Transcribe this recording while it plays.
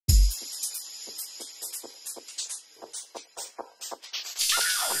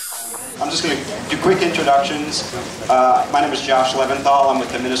I'm just going to do quick introductions. My name is Josh Leventhal. I'm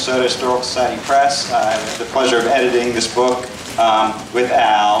with the Minnesota Historical Society Press. I have the pleasure of editing this book with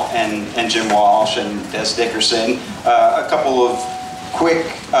Al and Jim Walsh and Dez Dickerson. A couple of quick,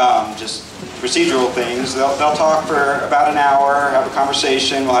 just procedural things. They'll talk for about an hour, have a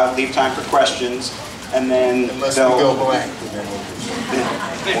conversation. We'll leave time for questions, and then unless we go blank, then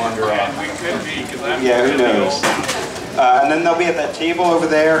we'll wander on. We could be, because I'm who knows? And then they'll be at that table over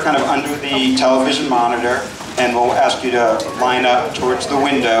there, kind of under the television monitor, and we'll ask you to line up towards the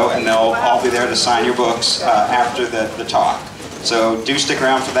window, and they'll all be there to sign your books after the talk. So do stick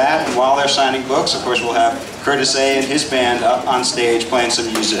around for that, and while they're signing books, of course, we'll have Curtis A. and his band up on stage playing some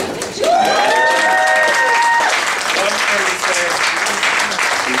music.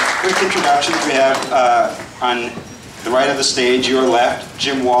 Quick introductions. We have on the right of the stage, your left,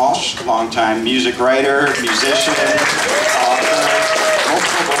 Jim Walsh, longtime music writer, musician, author,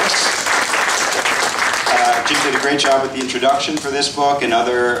 multiple books. Jim did a great job with the introduction for this book and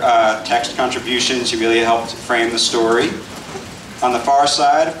other text contributions. He really helped frame the story. On the far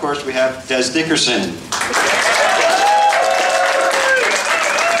side, of course, we have Dez Dickerson.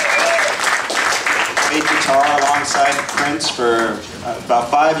 Played guitar alongside Prince for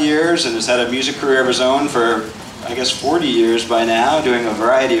about 5 years and has had a music career of his own for, I guess, 40 years by now, doing a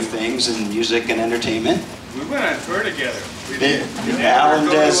variety of things in music and entertainment. We went on tour together. We did. Allen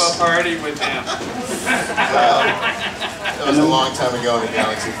go to a party with them. That was a long time ago in a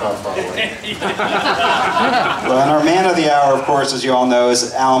galaxy far, far away. Well, and our man of the hour, of course, as you all know,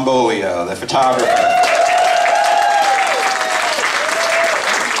 is Allen Beaulieu, the photographer.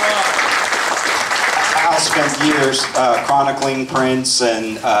 Al spent years chronicling Prince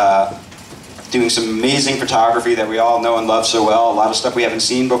and doing some amazing photography that we all know and love so well. A lot of stuff we haven't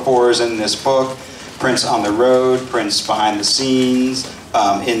seen before is in this book. Prince on the road, Prince behind the scenes,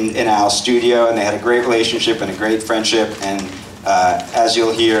 in Al's studio, and they had a great relationship and a great friendship, and as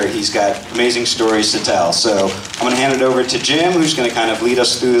you'll hear, he's got amazing stories to tell. So I'm going to hand it over to Jim, who's going to kind of lead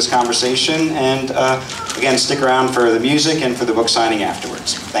us through this conversation, and again, stick around for the music and for the book signing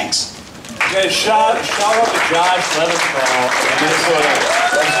afterwards. Thanks. Guys, shout out to Josh Leventhal of the Minnesota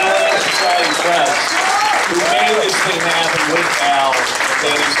Historical Society Press, who made this thing happen with Al and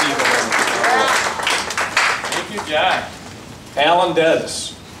Danny Stephen. Thank you, Josh. Al and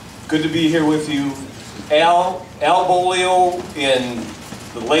Dez, good to be here with you. Al Beaulieu in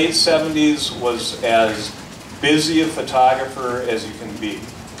the late 70s was as busy a photographer as you can be.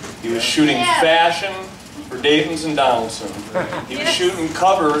 He was shooting fashion for Dayton's and Donaldson. He was shooting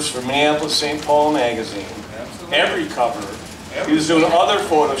covers for Minneapolis St. Paul magazine. Absolutely. Every cover. He was doing other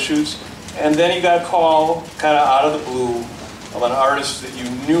photo shoots, and then he got a call kind of out of the blue of an artist that you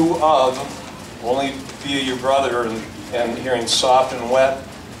knew of only via your brother and hearing Soft and Wet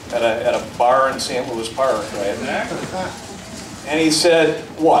at a bar in St. Louis Park, right? Exactly. And he said,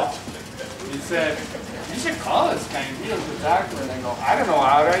 what? He said, you should call this guy. He's a photographer. And I go, I don't know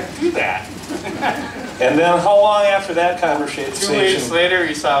how I do that. And then how long after that conversation? 2 weeks later,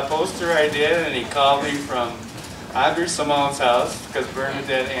 he saw a poster I did, and he called me from Audrey Simone's house, because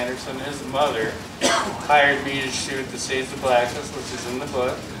Bernadette Anderson, his mother, hired me to shoot The Shades of Blackness, which is in the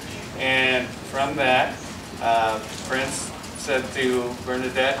book. And from that, Prince said to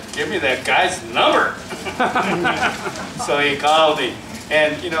Bernadette, give me that guy's number. So he called me.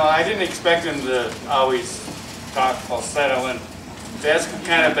 And, you know, I didn't expect him to always talk falsetto, and Dez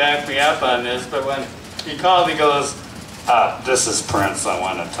kind of backed me up on this, but when he called, he goes, this is Prince, I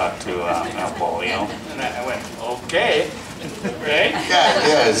want to talk to Al Beaulieu. And I went, okay, right?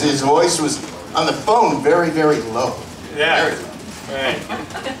 Yeah, his voice was, on the phone, very, very low. Yeah, Very low. right.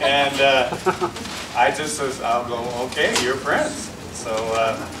 And I just says, I'll go, okay, you're Prince. So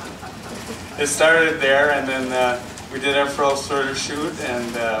it started there, and then we did our first sort of shoot,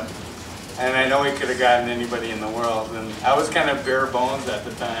 and I know we could have gotten anybody in the world. And I was kind of bare bones at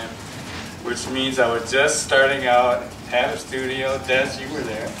the time, which means I was just starting out, had a studio. Dez, you were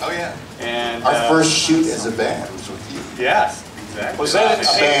there. Oh, yeah. And our first shoot as a band was with you. Yes, exactly. Was that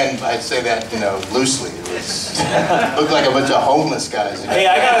A band, I'd say that, you know, loosely. It was, looked like a bunch of homeless guys. Hey,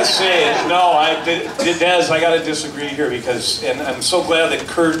 I gotta say, no, Dez, I gotta disagree here because, and I'm so glad that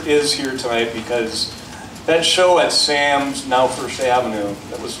Kurt is here tonight because that show at Sam's, now First Avenue,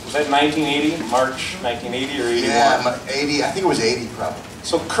 was that 1980? March 1980 or 81? Yeah, 80, I think it was 80 probably.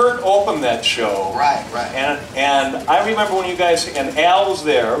 So Kurt opened that show. Right. And I remember when you guys, and Al was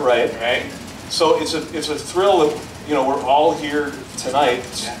there, right? Right. So it's a thrill you know, we're all here tonight,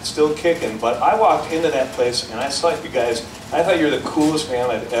 still kicking, but I walked into that place and I saw you guys, I thought you were the coolest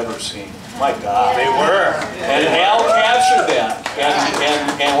band I'd ever seen. My God. They were. And Al captured that,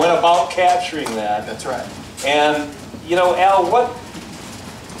 and went about capturing that. That's right. And, you know, Al,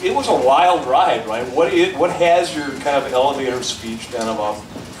 it was a wild ride, right? What has your kind of elevator speech been about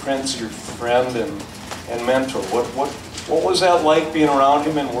Prince, your friend and mentor? What was that like being around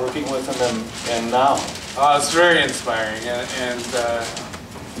him and working with him and now? It's very inspiring, and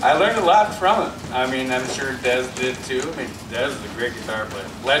I learned a lot from it. I mean, I'm sure Dez did too. I mean, Dez is a great guitar player,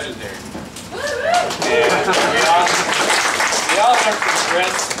 legendary. And we all learned from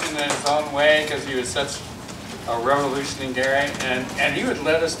Prince in his own way because he was such a revolutionary guy, and he would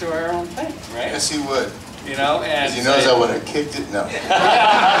let us do our own thing, right? Yes, he would. You know, and he knows I would have kicked it. No.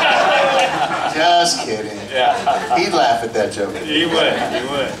 Just kidding. Yeah. He'd laugh at that joke. He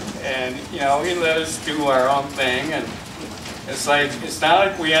would. And, you know, he let us do our own thing, and it's not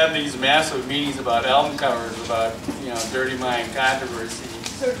like we have these massive meetings about album covers, about, you know, Dirty Mind controversy,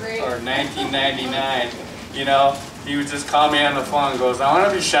 or 1999, you know, he would just call me on the phone and goes, I want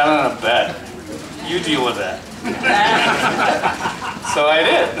to be shot on a bed. You deal with that. So I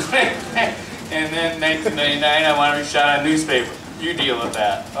did. And then 1999, I want to be shot on a newspaper. You deal with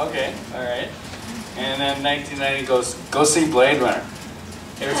that. Okay, all right. And then 1990 goes, go see Blade Runner.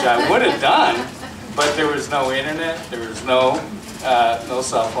 Which I would have done, but there was no internet, there was no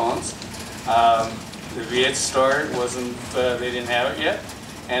cell phones. The VH store wasn't, they didn't have it yet,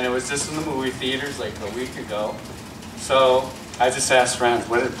 and it was just in the movie theaters like a week ago. So I just asked friends,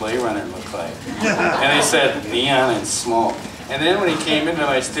 what did Blade Runner look like? And they said, neon and smoke. And then when he came into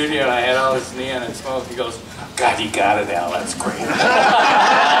my studio and I had all this neon and smoke, he goes, God, you got it, Al, that's great.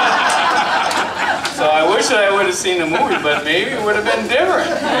 So I wish that I would have seen the movie, but maybe it would have been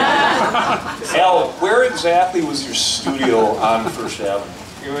different. Al, where exactly was your studio on First Avenue?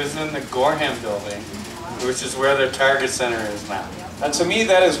 It was in the Gorham building, which is where the Target Center is now. And to me,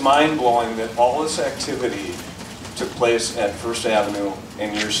 that is mind-blowing that all this activity took place at First Avenue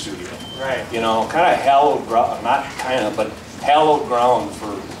in your studio. Right. You know, kind of hallowed ground, not kind of, but hallowed ground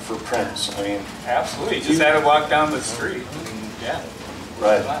for Prince. I mean, absolutely. You just had to walk down the street. Yeah.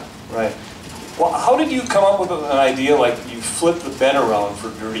 Right. Well, how did you come up with an idea like you flipped the bed around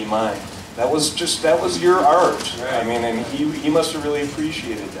for Dirty Mind? That was your art. Right. I mean, and he must have really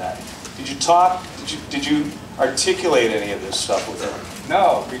appreciated that. Did you talk? Did you articulate any of this stuff with him?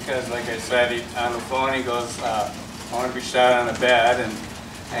 No, because like I said, on the phone he goes, I want to be shot on a bed,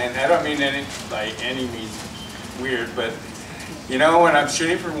 and I don't mean any means weird, but you know, when I'm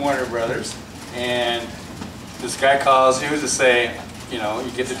shooting for Warner Brothers, and this guy calls you to say, you know,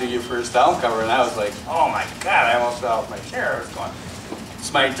 you get to do your first album cover, and I was like, oh my God, I almost fell off my chair. I was going,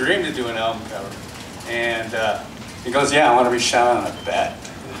 it's my dream to do an album cover. And he goes, yeah, I want to be shot on a bed.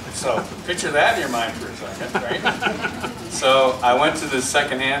 So picture that in your mind for a second, right? So I went to the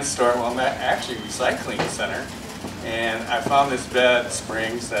secondhand store, well, actually recycling center, and I found this bed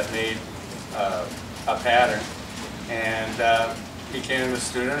springs that made a pattern. And he came in the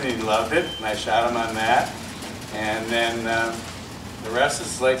studio and he loved it, and I shot him on that. And then the rest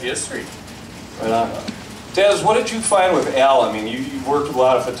is like history. Right on. Dez, what did you find with Al? I mean, you worked with a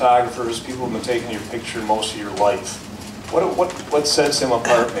lot of photographers, people have been taking your picture most of your life. What sets him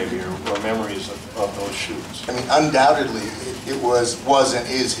apart, maybe, or memories of those shoots? I mean, undoubtedly, it was and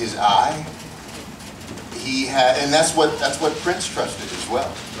is his eye. He had, and that's what Prince trusted as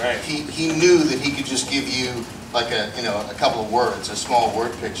well. Right. He knew that he could just give you like a couple of words, a small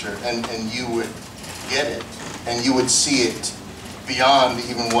word picture, and you would get it, and you would see it beyond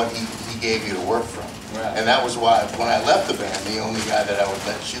even what he gave you to work from. Right. And that was why, when I left the band, the only guy that I would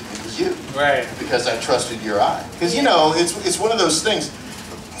let shoot me was you. Right. Because I trusted your eye. Because, you know, it's one of those things.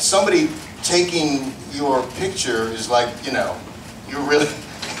 Somebody taking your picture is like, you know,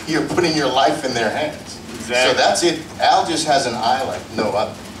 you're putting your life in their hands. Exactly. So that's it. Al just has an eye like no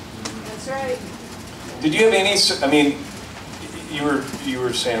other. That's right. Did you have any, I mean, you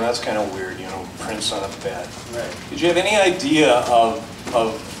were saying that's kind of weird, you know, Prince on a bed. Right. Did you have any idea of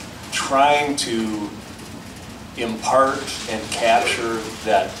trying to impart and capture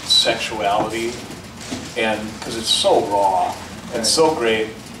that sexuality? And because it's so raw and so great,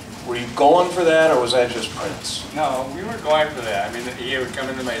 were you going for that, or was that just Prince? No, we were going for that. I mean, he would come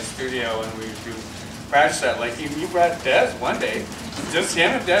into my studio and we would do practice that. Like you brought Dez one day. Just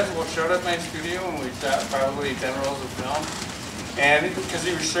him and Dez showed up at my studio and we shot probably 10 rolls of film. And because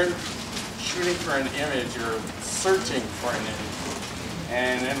he was shooting for an image or searching for an image.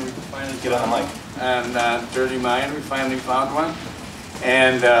 And then we finally Get on the mic. And Dirty Mind, we finally found one.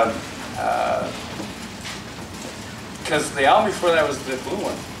 And because the album before that was the blue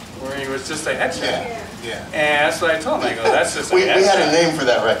one, where he was just a headshot. Yeah, yeah. And that's what I told him. I go, that's just a We headshot. had a name for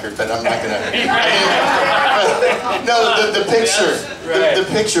that record, but I'm not gonna. No, the picture, Right. the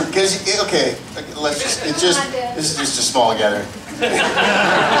picture, because okay, let's just. This is just a small gathering.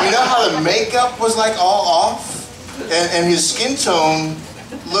 You know how the makeup was like all off, and his skin tone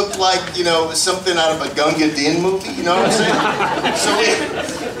looked like, you know, something out of a Gunga Din movie. You know what I'm saying? So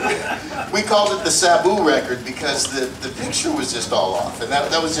we called it the Sabu record because the picture was just all off, and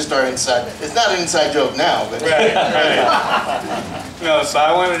that was just our inside. It's not an inside joke now, but Right. No, so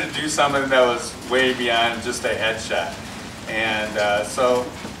I wanted to do something that was way beyond just a headshot, and so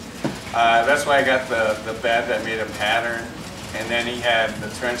that's why I got the bed that made a pattern, and then he had the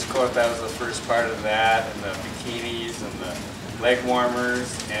trench coat. That was the first part of that, and the bikinis and the leg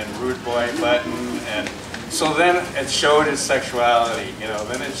warmers and rude boy button, and so then it showed his sexuality. You know,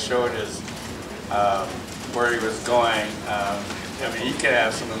 then it showed his where he was going. I mean, he could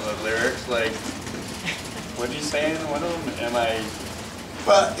have some of the lyrics like, what did he say in one of them? Am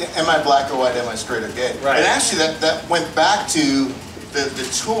I black or white? Am I straight or gay? Right. And actually, that went back to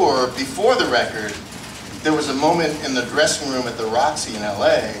the tour before the record. There was a moment in the dressing room at the Roxy in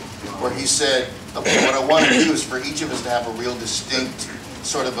LA where he said, okay, what I want to do is for each of us to have a real distinct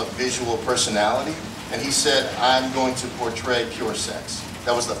sort of a visual personality. And he said, I'm going to portray pure sex.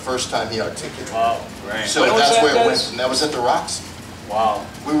 That was the first time he articulated. Wow, right. So that's where it went. And that was at the Roxy. Wow.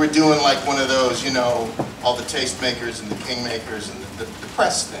 We were doing like one of those, you know, all the tastemakers and the kingmakers and the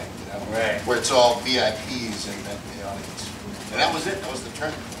press thing, you know, Right. where it's all VIPs and the audience. And that was it. That was the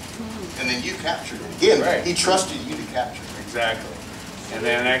turn. And then you captured it. Again, Right. he trusted you to capture it. Exactly. And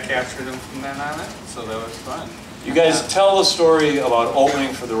then I captured him from then on, so that was fun. You guys tell the story about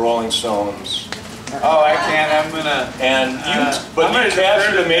opening for the Rolling Stones. Oh, I can't. I'm gonna. And I'm you gonna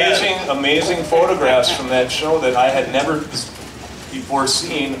captured defer to Dez. amazing photographs from that show that I had never before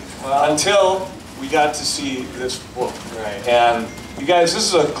seen until we got to see this book. Right. And you guys,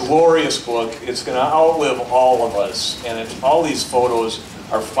 this is a glorious book. It's going to outlive all of us. And all these photos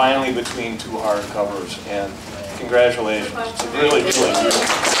are finally between two hardcovers. And congratulations. It's really, really good.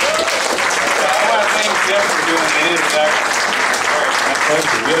 I want to thank Dev for doing the introduction. Thank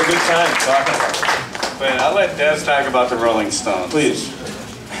you. We had a good time talking about it. But I'll let Dez talk about the Rolling Stones. Please.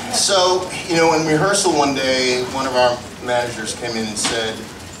 So, you know, in rehearsal one day, one of our managers came in and said,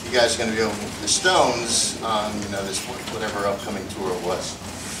 you guys are going to be opening for the Stones on, you know, this whatever upcoming tour it was.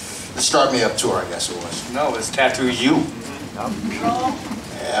 The Start Me Up tour, I guess it was. No, it's Tattoo You.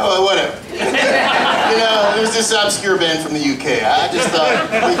 Yeah, well, whatever. You know, there's this obscure band from the UK. I just thought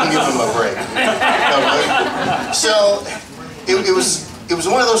we can give them a break. No, so it was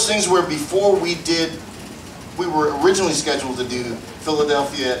one of those things where before we were originally scheduled to do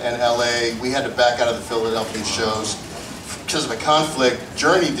Philadelphia and LA. We had to back out of the Philadelphia shows because of a conflict.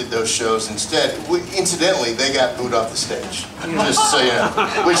 Journey did those shows instead. Incidentally, they got booed off the stage, just so you know,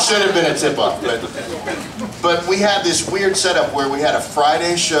 which should have been a tip-off. But we had this weird setup where we had a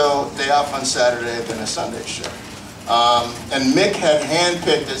Friday show, day off on Saturday, then a Sunday show. And Mick had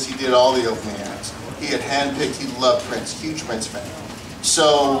handpicked, as he did all the opening acts, he had handpicked, he loved Prince, huge Prince fan.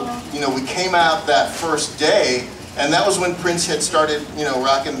 So, you know, we came out that first day, and that was when Prince had started, you know,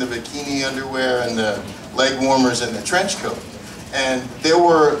 rocking the bikini underwear and the leg warmers and the trench coat. And there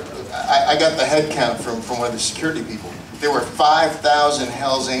were, I got the head count from one of the security people. There were 5,000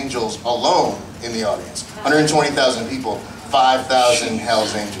 Hell's Angels alone in the audience. 120,000 people, 5,000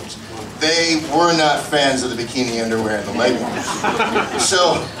 Hell's Angels. They were not fans of the bikini underwear and the leg warmers.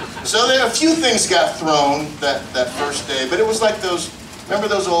 So there a few things got thrown that first day, but it was like those, remember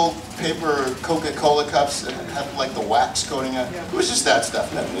those old paper Coca-Cola cups that had like the wax coating on? It was just that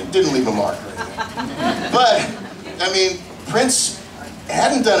stuff. It didn't leave a mark or anything. But, I mean, Prince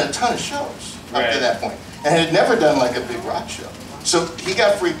hadn't done a ton of shows up to that point, and had never done like a big rock show. So he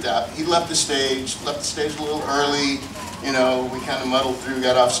got freaked out. He left the stage a little early. You know, we kind of muddled through,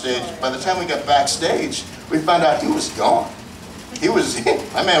 got off stage. By the time we got backstage, we found out he was gone.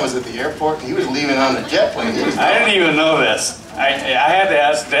 My man was at the airport, and he was leaving on the jet plane. I didn't even know this. I had to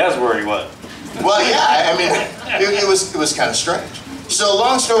ask Dez where he was. Well, yeah, I mean, it was kind of strange. So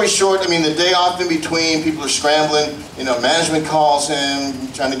long story short, I mean, the day off in between, people are scrambling. You know, management calls him,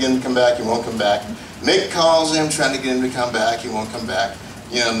 trying to get him to come back, he won't come back. Mick calls him, trying to get him to come back, he won't come back.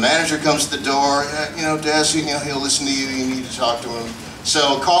 You know, the manager comes to the door, you know, Dez, you know, he'll listen to you, you need to talk to him.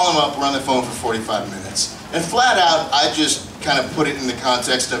 So call him up, we're on the phone for 45 minutes. And flat out, I just kind of put it in the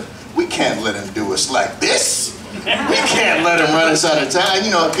context of, we can't let him do us like this. We can't let him run us out of town,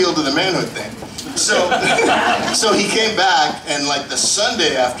 you know, appeal to the manhood thing. So, so he came back, and like the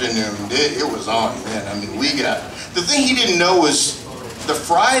Sunday afternoon, it was on, man. I mean, we got The thing he didn't know was the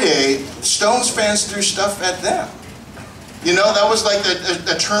Friday, Stones fans threw stuff at them. You know, that was like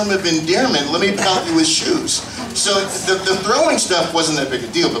a term of endearment. Let me pelt you with shoes. So the throwing stuff wasn't that big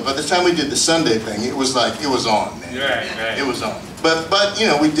a deal, but by the time we did the Sunday thing, it was like, it was on, man. Right. It was on. But you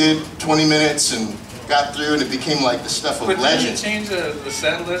know, we did 20 minutes and got through, and it became like the stuff of legend. Did you change the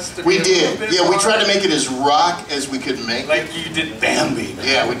set list? We did. Yeah, we tried to make it as rock as we could make it. Like you did Bambi.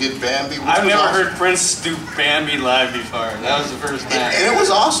 Yeah, we did Bambi. I've never heard Prince do Bambi live before. That was the first time. And it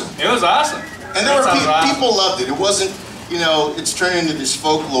was awesome. It was awesome. And there were people loved it. It wasn't, you know, it's turned into this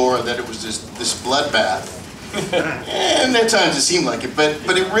folklore that it was this bloodbath. And at times it seemed like it, but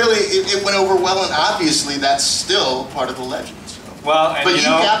it really, it went over well, and obviously that's still part of the legend. So. Well, and but you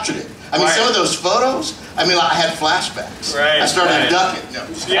captured it. I mean, some of those photos, I mean, I had flashbacks. Right. I started ducking. No.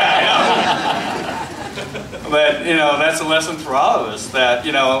 Yeah, I know. But, you know, that's a lesson for all of us, that,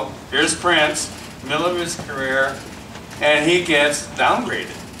 you know, here's Prince, middle of his career, and he gets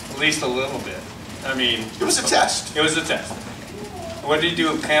downgraded, at least a little bit. I mean... It was a test. It was a test. What did he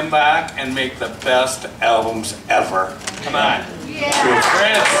do? Come back and make the best albums ever. Come on. Yeah.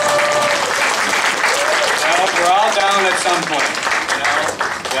 Prince. Well, we're all down at some point, you know.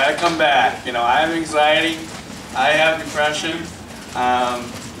 Gotta come back. You know, I have anxiety. I have depression.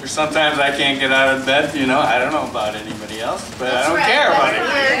 There's sometimes I can't get out of bed, you know. I don't know about anybody else, but I don't care about it.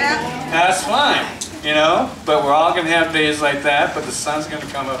 That's fine, you know. But we're all gonna have days like that, but the sun's gonna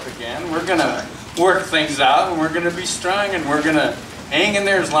come up again. We're gonna work things out, and we're gonna be strong, and we're gonna hang in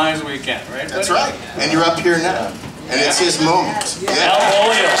there as long as we can, right? That's right. And you're up here now. And it's his moment. Yeah. Allen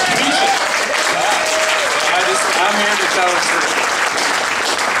Beaulieu. I'm here to tell the truth.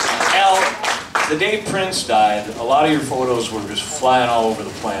 Al, the day Prince died, a lot of your photos were just flying all over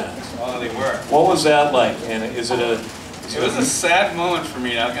the planet. Oh, they were. What was that like? And is it a... It was a sad moment for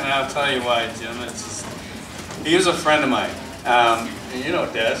me, and I'll tell you why, Jim. It's just, he was a friend of mine. And you know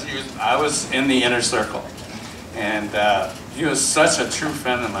Dez, I was in the inner circle. And he was such a true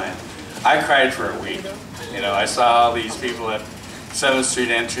friend of mine. I cried for a week. You know, I saw all these people at 7th Street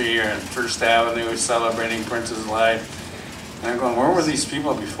Entry or First Avenue celebrating Prince's life. And I'm going, where were these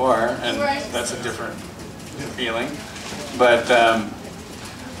people before? And that's a different feeling. But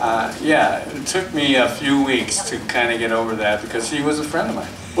yeah, it took me a few weeks to kind of get over that because he was a friend of mine.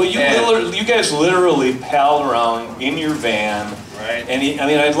 Well, you guys literally palled around in your van. Right. And I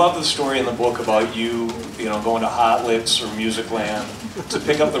mean, I love the story in the book about you know, going to Hot Licks or Musicland to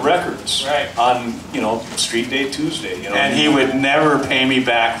pick up the records. Right. On, you know, Street Day Tuesday. You know. And he would never pay me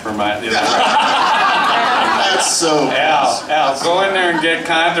back for my... That's so... Al, go in there and get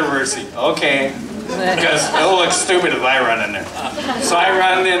controversy. Okay. Because it'll look stupid if I run in there. So I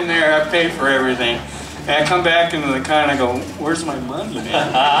run in there, I pay for everything. And I come back into the car and I go, where's my money,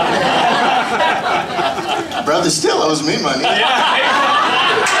 man? Brother still owes me money.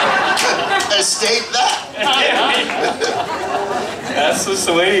 Estate that. That's just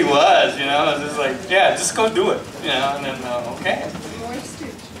the way he was, you know. It's just like, yeah, just go do it, you know. And then, okay.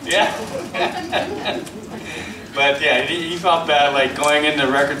 Yeah. But yeah, he felt bad, like going into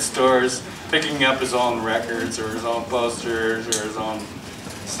record stores, picking up his own records or his own posters or his own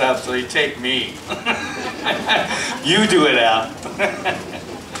stuff, so he'd take me. You do it, Al.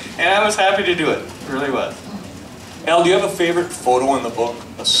 And I was happy to do it, really was. Al, do you have a favorite photo in the book?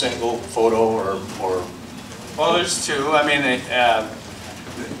 A single photo or... Well, there's two. I mean,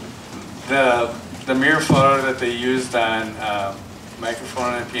 the mirror photo that they used on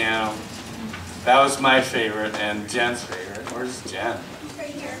Microphone and Piano, that was my favorite, and Jen's favorite. Where's Jen? Right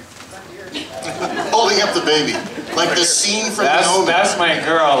here. Holding up the baby. Like the scene from The Omen. That's my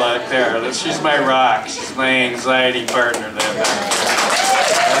girl out there. She's my rock. She's my anxiety partner there.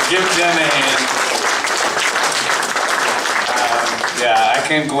 Give Jen a hand. Yeah, I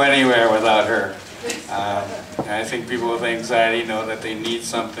can't go anywhere without her. I think people with anxiety know that they need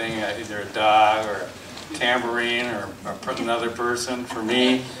something, either a dog or a tambourine or another person. For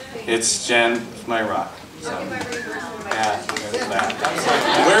me, it's Jen, my rock. So, yeah, there's that.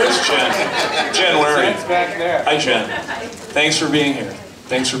 Where is Jen? Jen, where are you? Jen's back there. Hi, Jen. Thanks for being here.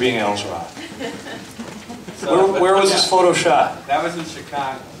 Thanks for being Al's Rock. Where was this photo shot? That was in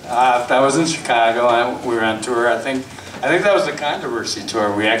Chicago. That was in Chicago. We were on tour. I think that was the Controversy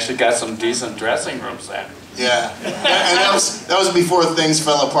tour. We actually got some decent dressing rooms then. Yeah, and that was before things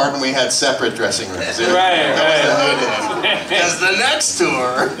fell apart and we had separate dressing rooms. Right. Because the next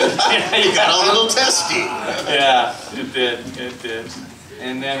tour, you got a little testy. Yeah, it did.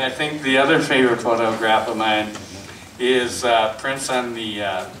 And then I think the other favorite photograph of mine is Prince on the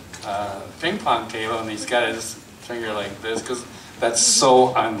ping pong table, and he's got his finger like this, because That's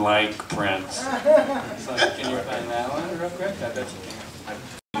so unlike Prince. So can you find that one real quick? I bet you can.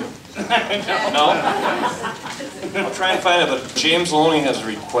 No? I'll try and find it, but James Loney has a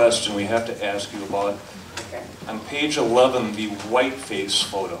request and we have to ask you about, on page 11, the whiteface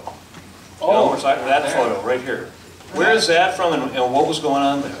photo. Oh, that photo right here. Where is that from and what was going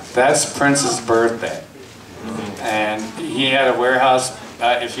on there? That's Prince's birthday. And he had a warehouse,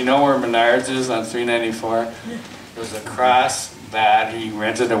 if you know where Menards is on 394, it was across that. He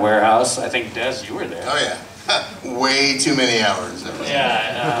rented a warehouse. I think, Des, you were there. Oh yeah. Way too many hours.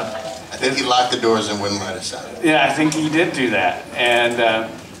 Yeah. I think he locked the doors and wouldn't let us out. Yeah, I think he did do that. And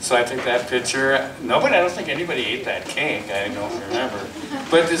so I took that picture. I don't think anybody ate that cake. I don't remember.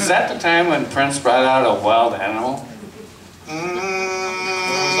 But is that the time when Prince brought out a wild animal?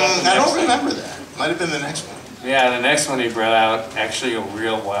 I don't remember that. Might have been the next one. Yeah, the next one he brought out actually a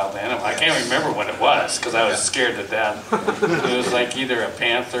real wild animal. I can't remember what it was because I was scared to death. It was like either a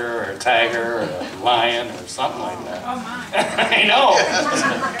panther or a tiger or a lion or something like that. Oh my. I know.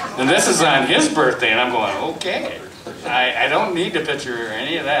 And this is on his birthday, and I'm going, okay. I don't need a picture or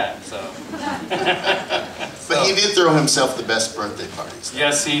any of that. So. But he did throw himself the best birthday parties.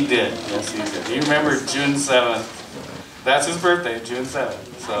 Yes, he did. Yes, he did. You remember June 7th. That's his birthday, June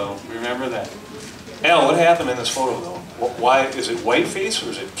 7th. So remember that. Al, what happened in this photo though? Why is it whiteface or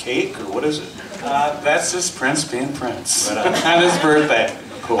is it cake or what is it? That's just Prince being Prince Right on. on his birthday.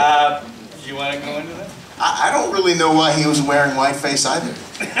 Cool. You want to go into that? I don't really know why he was wearing whiteface either.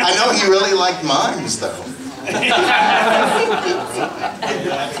 I know he really liked mimes though.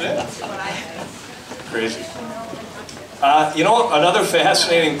 That's it. Crazy. You know, another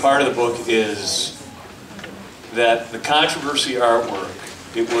fascinating part of the book is that the controversy artwork,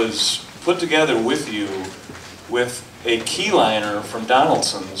 it was put together with you with a keyliner from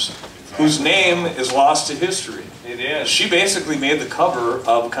Donaldson's whose name is lost to history. It is. She basically made the cover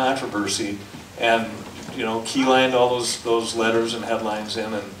of Controversy and, you know, keylined all those letters and headlines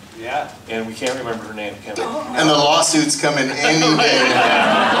in, and Yeah. and we can't remember her name, can we? And the lawsuits come in any day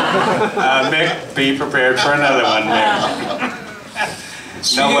now. Mick, be prepared for another one, Mick.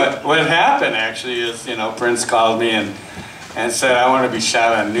 No, what happened actually is, you know, Prince called me and said, I want to be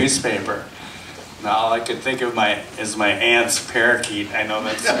shot on newspaper. Now all I could think of is my aunt's parakeet. I know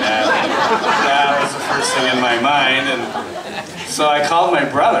that's bad. That was the first thing in my mind. And so I called my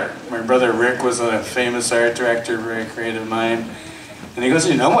brother. My brother Rick was a famous art director, very creative mind. And he goes,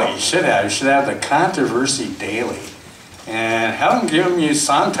 you know what you should have? You should have the Controversy Daily. And have them give you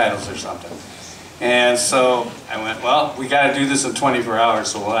song titles or something. And so I went, well, we got to do this in 24 hours,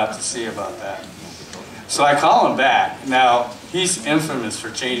 so we'll have to see about that. So I call him back. Now, he's infamous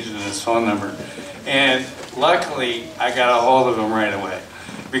for changing his phone number. And luckily, I got a hold of him right away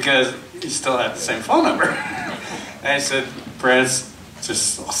because he still had the same phone number. And I said, Prince,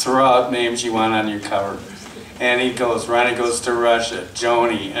 just throw out names you want on your cover. And he goes, Ronnie Goes to Russia,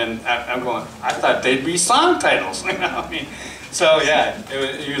 Joni. And I'm going, I thought they'd be song titles. You know, I mean, so yeah,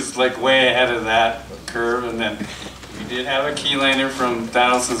 he was like way ahead of that curve. And then we did have a keyliner from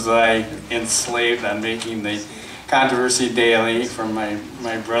Donaldson's that I enslaved on making the Controversy Daily from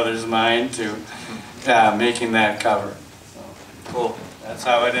my brother's mind to making that cover. So, Cool. that's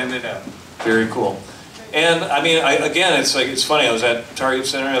how it ended up. Very cool. And I mean, again, it's funny. I was at Target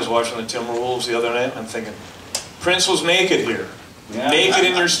Center. I was watching the Timberwolves the other night. And I'm thinking, Prince was naked here. Yeah. Naked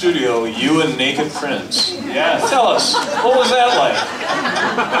in your studio, you and naked Prince. Yes. Tell us, what was that like?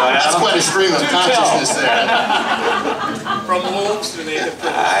 That's quite a stream of consciousness there. From wolves to naked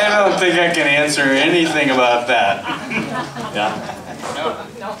Prince. I don't think I can answer anything about that. Yeah.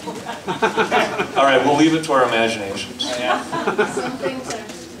 All right, we'll leave it to our imaginations. Yeah.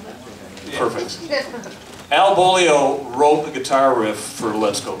 Perfect. Al Beaulieu wrote the guitar riff for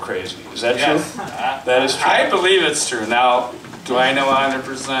Let's Go Crazy. Is that Yes. true? That is true. I believe it's true. Now, do I know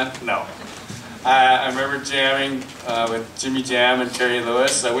 100%? No. I remember jamming with Jimmy Jam and Terry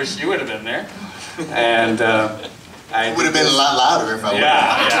Lewis. I wish you would have been there. And It would have been a lot louder if I would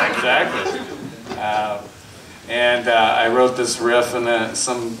have. Yeah, exactly. I wrote this riff and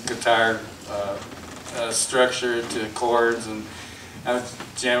some guitar structure to chords, and I was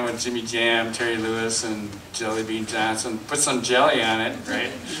jamming with Jimmy Jam, Terry Lewis, and Jelly Bean Johnson. Put some jelly on it,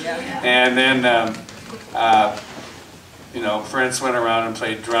 right? And then, you know, Prince went around and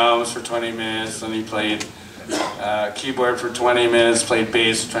played drums for 20 minutes, and he played keyboard for 20 minutes, played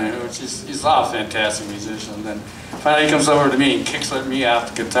bass for 20 minutes, which he's all fantastic musician. And then finally he comes over to me and kicks me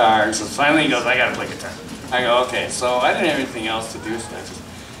off the guitar, and so finally he goes, I gotta play guitar. I go, okay. So I didn't have anything else to do, so I just,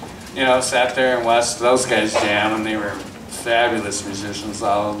 you know, sat there and watched those guys jam, and they were fabulous musicians,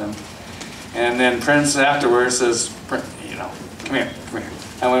 all of them. And then Prince afterwards says, you know, come here, come here.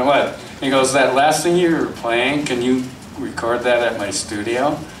 I went, what? He goes, that last thing you were playing, can you record that at my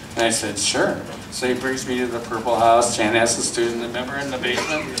studio? And I said, sure. So he brings me to the Purple House, Chanhassen student, remember, in the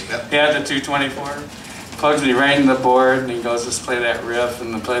basement? Yep. He had the 224. Plugs me right in the board, and he goes, just play that riff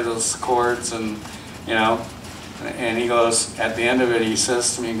and play those chords, and, you know. And he goes, at the end of it, he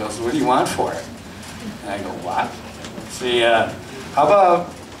says to me, he goes, what do you want for it? And I go, what? See, how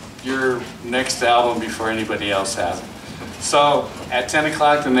about your next album before anybody else has it? So at 10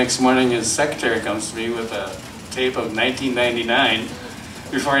 o'clock the next morning, his secretary comes to me with a tape of 1999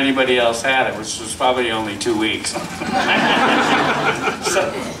 before anybody else had it, which was probably only 2 weeks. So,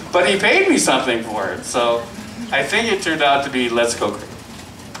 but he paid me something for it, so I think it turned out to be Let's Go Crazy.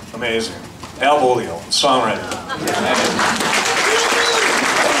 Amazing. Al Beaulieu, songwriter.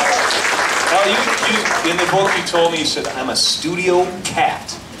 Now, in the book you told me, you said, I'm a studio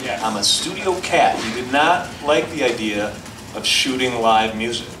cat. Yes. I'm a studio cat. You did not like the idea of shooting live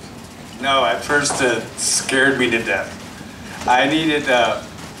music. No, at first it scared me to death. I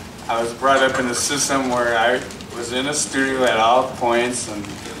was brought up in a system where I was in a studio at all points, and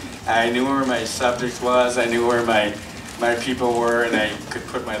I knew where my subject was, I knew where my people were, and I could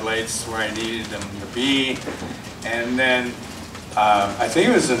put my lights where I needed them to be. And then I think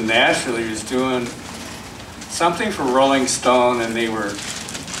it was in Nashville, he was doing something for Rolling Stone, and they were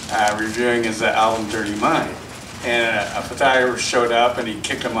reviewing his album Dirty Mind. And a photographer showed up, and he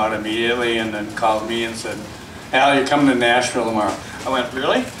kicked him out immediately, and then called me and said, Al, you're coming to Nashville tomorrow. I went,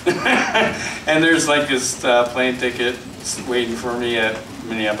 really? And there's like this plane ticket waiting for me at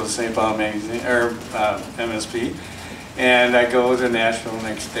Minneapolis St. Paul magazine, or MSP. And I go to Nashville the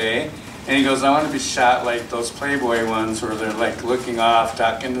next day, and he goes, I want to be shot like those Playboy ones where they're like looking off,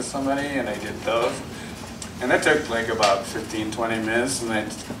 talking to somebody, and I did those. And that took like about 15, 20 minutes, and I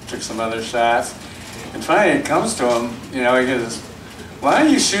took some other shots. And finally it comes to him, you know, he goes, why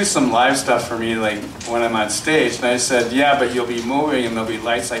don't you shoot some live stuff for me like when I'm on stage? And I said, yeah, but you'll be moving and there'll be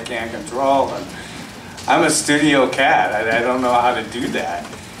lights I can't control. And I'm a studio cat, I don't know how to do that.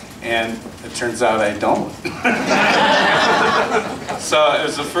 And it turns out I don't. So it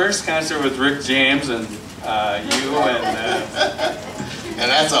was the first concert with Rick James and you and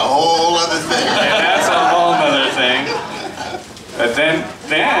that's a whole other thing. And that's a whole other thing. But then,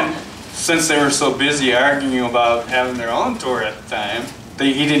 since they were so busy arguing about having their own tour at the time,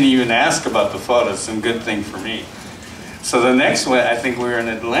 he didn't even ask about the photos. Some good thing for me. So the next one, I think we were in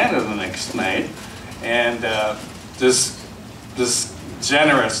Atlanta the next night, and this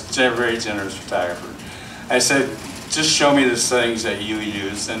generous, very generous photographer, I said, just show me the settings that you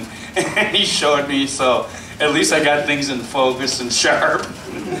use, and he showed me, so at least I got things in focus and sharp.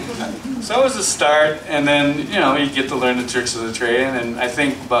 So it was a start, and then, you know, you get to learn the tricks of the trade, and I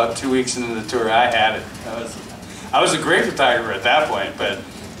think about 2 weeks into the tour, I had it. I was a great photographer at that point, but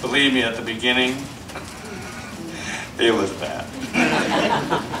believe me, at the beginning, it was bad.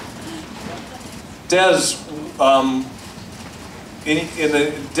 Dez,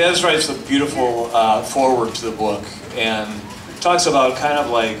 Dez writes a beautiful foreword to the book, and talks about kind of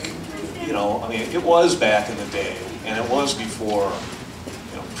like, you know, I mean, it was back in the day, and it was before,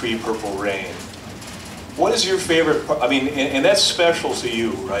 you know, pre-Purple Rain. What is your favorite part? I mean, and that's special to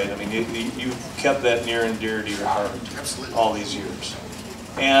you, right? I mean, you've kept that near and dear to your heart. Absolutely. All these years.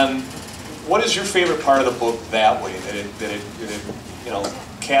 And what is your favorite part of the book that way, that it you know,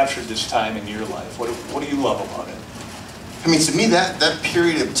 captured this time in your life? What do you love about it? I mean, to me, that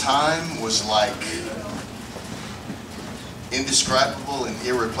period of time was like indescribable and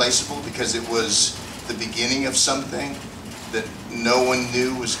irreplaceable, because it was the beginning of something that no one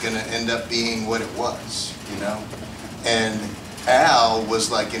knew was going to end up being what it was, you know? And Al was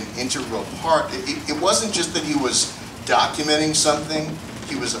like an integral part. It wasn't just that he was documenting something,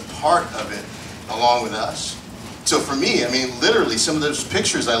 he was a part of it along with us. So for me, I mean, literally, some of those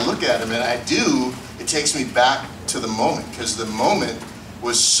pictures, I look at them and it takes me back to the moment, because the moment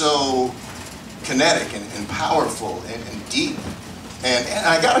was so kinetic and powerful and deep. And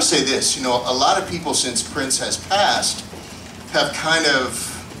I gotta say this, you know, a lot of people since Prince has passed have kind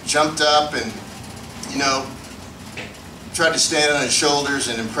of jumped up and, you know, tried to stand on his shoulders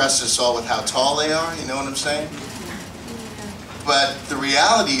and impress us all with how tall they are, you know what I'm saying? But the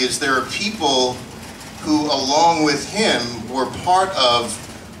reality is there are people who, along with him, were part of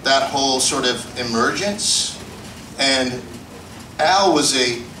that whole sort of emergence. And Al was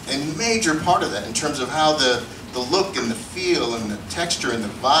a major part of that in terms of how the look and the feel and the texture and the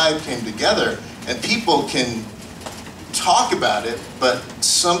vibe came together. And people can talk about it, but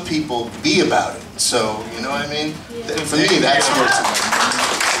some people be about it. So, you know what I mean? For me, that's where it's about.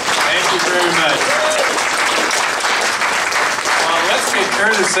 Thank you very much.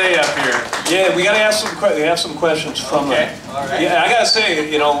 say up here. Yeah, we got to ask some questions from them. Okay, all right. Yeah, I got to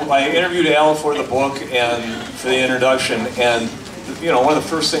say, you know, I interviewed Al for the book and for the introduction, and you know, one of the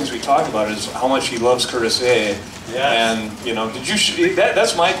first things we talked about is how much he loves Curtis A. Yes. And you know, did you?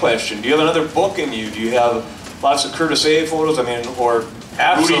 That's my question. Do you have another book in you? Do you have lots of Curtis A. photos? I mean, or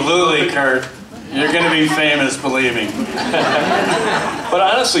Absolutely, Kurt. You're going to be famous, believe me. But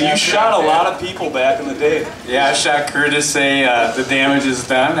honestly, you shot a lot of people back in the day. Yeah, I shot Curtis A. The Damage Is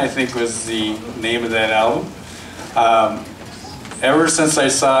Done, I think was the name of that album. Ever since I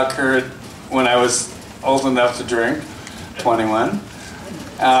saw Kurt when I was old enough to drink, 21,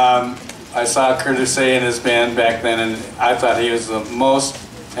 I saw Curtis A. and his band back then, and I thought he was the most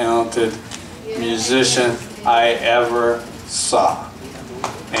talented musician I ever saw.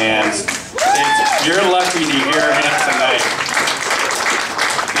 And you're lucky to hear him tonight.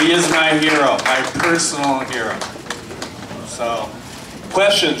 He is my hero, my personal hero. So,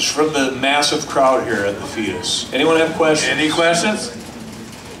 Questions from the massive crowd here at the Fetus. Anyone have questions? any questions?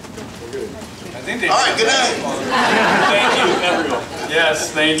 I think they. All right, good night. Thank you, everyone.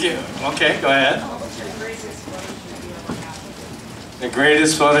 Yes, thank you. Okay, go ahead. The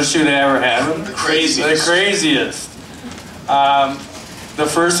greatest photo shoot I ever had. The craziest. The craziest. The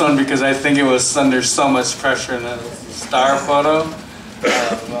first one, because I think it was under so much pressure in the star photo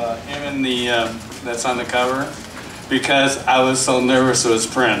of him and the that's on the cover, because I was so nervous it was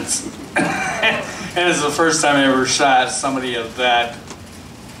Prince. And it's the first time I ever shot somebody of that.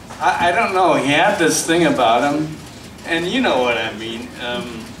 I don't know, he had this thing about him, and you know what I mean,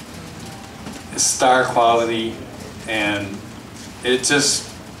 star quality, and it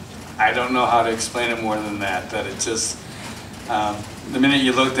just, I don't know how to explain it more than that it just, the minute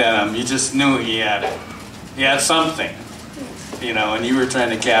you looked at him, you just knew he had it. He had something, you know, and you were trying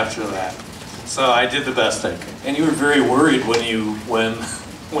to capture that. So I did the best I could. And you were very worried when you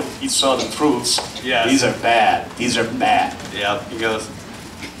saw the proofs. Yes. These are bad. These are bad. Yeah, he goes,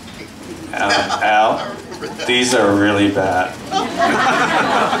 Al, these are really bad.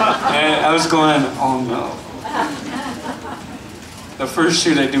 And I was going, oh no. The first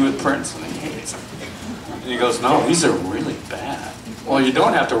shoot I do with Prince, and he hates them. And he goes, no, these are really bad. Well, you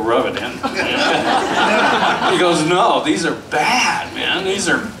don't have to rub it in. He goes, no, these are bad, man. These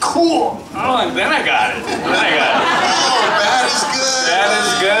are cool. Oh, and then I got it. Oh, bad is good. That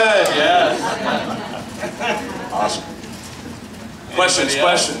is good, yes. Awesome.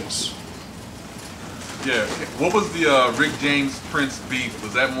 Questions? Yeah. What was the Rick James Prince beef?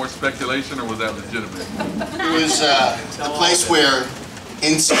 Was that more speculation or was that legitimate? It was the place where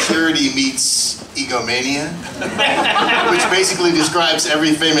insecurity meets egomania, which basically describes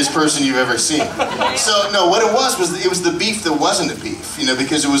every famous person you've ever seen. So no, what it was the beef that wasn't a beef, you know,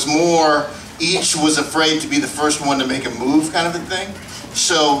 because it was more, each was afraid to be the first one to make a move kind of a thing.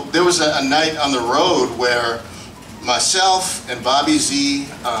 So there was a night on the road where myself and Bobby Z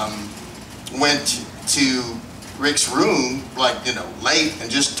went to Rick's room, like, you know, late, and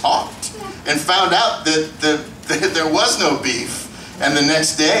just talked and found out that there was no beef. And the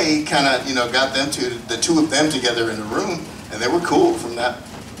next day, kind of, you know, got the two of them together in a room, and they were cool from that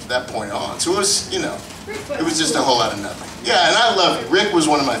point on. So it was, you know, it was just a whole lot of nothing. Yeah, and I love Rick. Was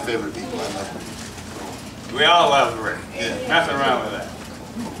one of my favorite people. I love Rick. We all love Rick. Yeah. Nothing wrong with that.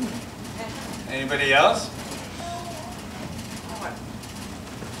 Anybody else?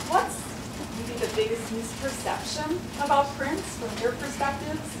 What's maybe the biggest misperception about Prince from your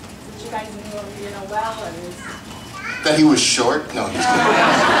perspectives, since you guys know well, and That he was short? No, I'm just kidding.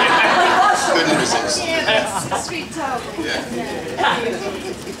 Couldn't resist. Sweet talk. Yeah.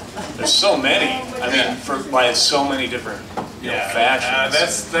 There's so many. I mean, by so many different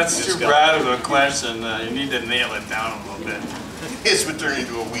factions. That's too broad of a question. You need to nail it down a little bit. This would turn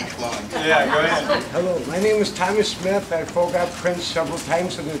into a week-long. Yeah, go ahead. Hello, my name is Thomas Smith. I photographed Prince several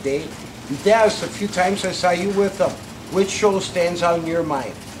times in the day. And Dez, a few times I saw you with him. Which show stands out in your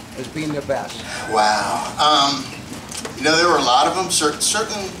mind as being the best? Wow. You know, there were a lot of them.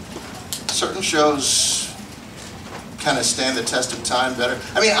 Certain shows kind of stand the test of time better.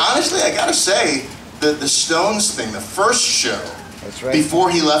 I mean, honestly, I gotta say, the Stones thing, the first show, That's right.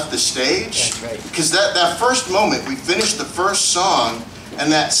 before he left the stage, That's right. because that first moment, we finished the first song,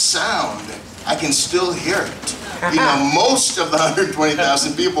 and that sound, I can still hear it. You know, most of the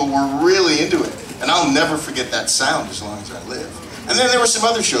 120,000 people were really into it, and I'll never forget that sound as long as I live. And then there were some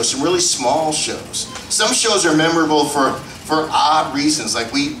other shows, some really small shows. Some shows are memorable for odd reasons.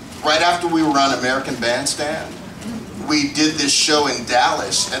 Like right after we were on American Bandstand, we did this show in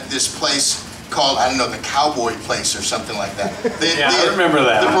Dallas at this place called, I don't know, the Cowboy Place or something like that. I remember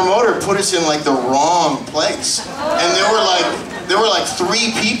that. The promoter put us in like the wrong place. And there There were like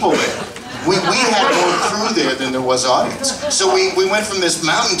 3 people there. We had more crew there than there was audience. So we went from this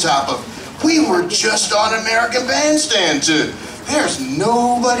mountaintop of, we were just on American Bandstand to, there's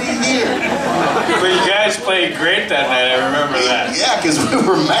nobody here. But you guys played great that night, I remember that. Yeah, because we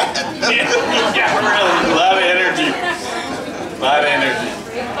were mad. Yeah, really, a lot of energy. A lot of energy.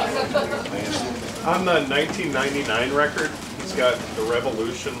 On the 1999 record, he's got The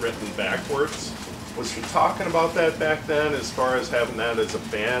Revolution written backwards. Was he talking about that back then as far as having that as a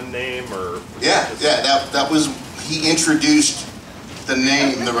band name, or? Yeah, that was, he introduced the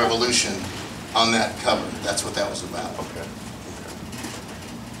name The Revolution on that cover. That's what that was about. Okay.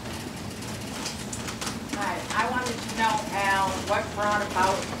 Hi, I wanted to know, Al, what brought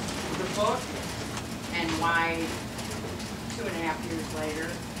about the book and why 2.5 years later,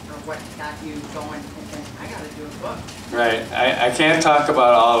 or what got you going thinking, I gotta do a book? Right. I can't talk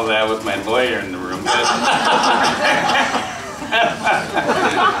about all of that with my lawyer in the room.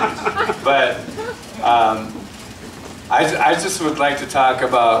 But I just would like to talk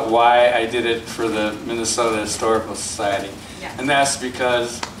about why I did it for the Minnesota Historical Society. Yeah. And that's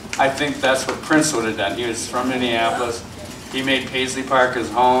because I think that's what Prince would have done. He was from Minneapolis. He made Paisley Park his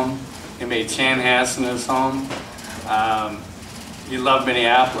home. He made Chanhassen his home. He loved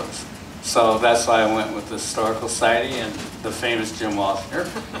Minneapolis. So that's why I went with the Historical Society and the famous Jim Walsh.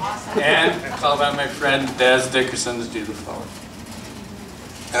 Awesome. And I called on my friend Dez Dickerson to do the forward.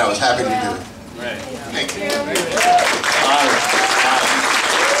 And I was happy to do it. Right. Thank you. Honor.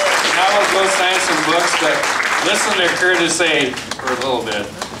 Now we'll go sign some books, but listen to Curtis A. for a little bit.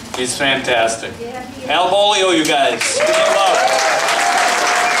 He's fantastic. Al Beaulieu, you guys. Give him love.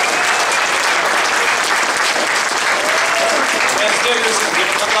 Dez Dickerson, give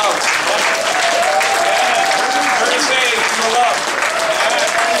him the love. Yeah. Curtis A, give him the love.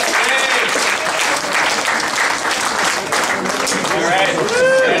 Yeah. All right.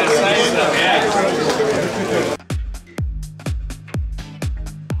 That's nice stuff, yeah.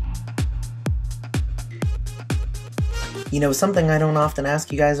 You know, something I don't often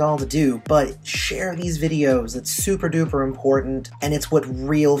ask you guys all to do, but share these videos. It's super duper important, and it's what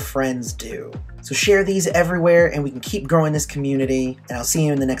real friends do. So share these everywhere, and we can keep growing this community, and I'll see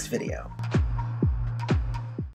you in the next video.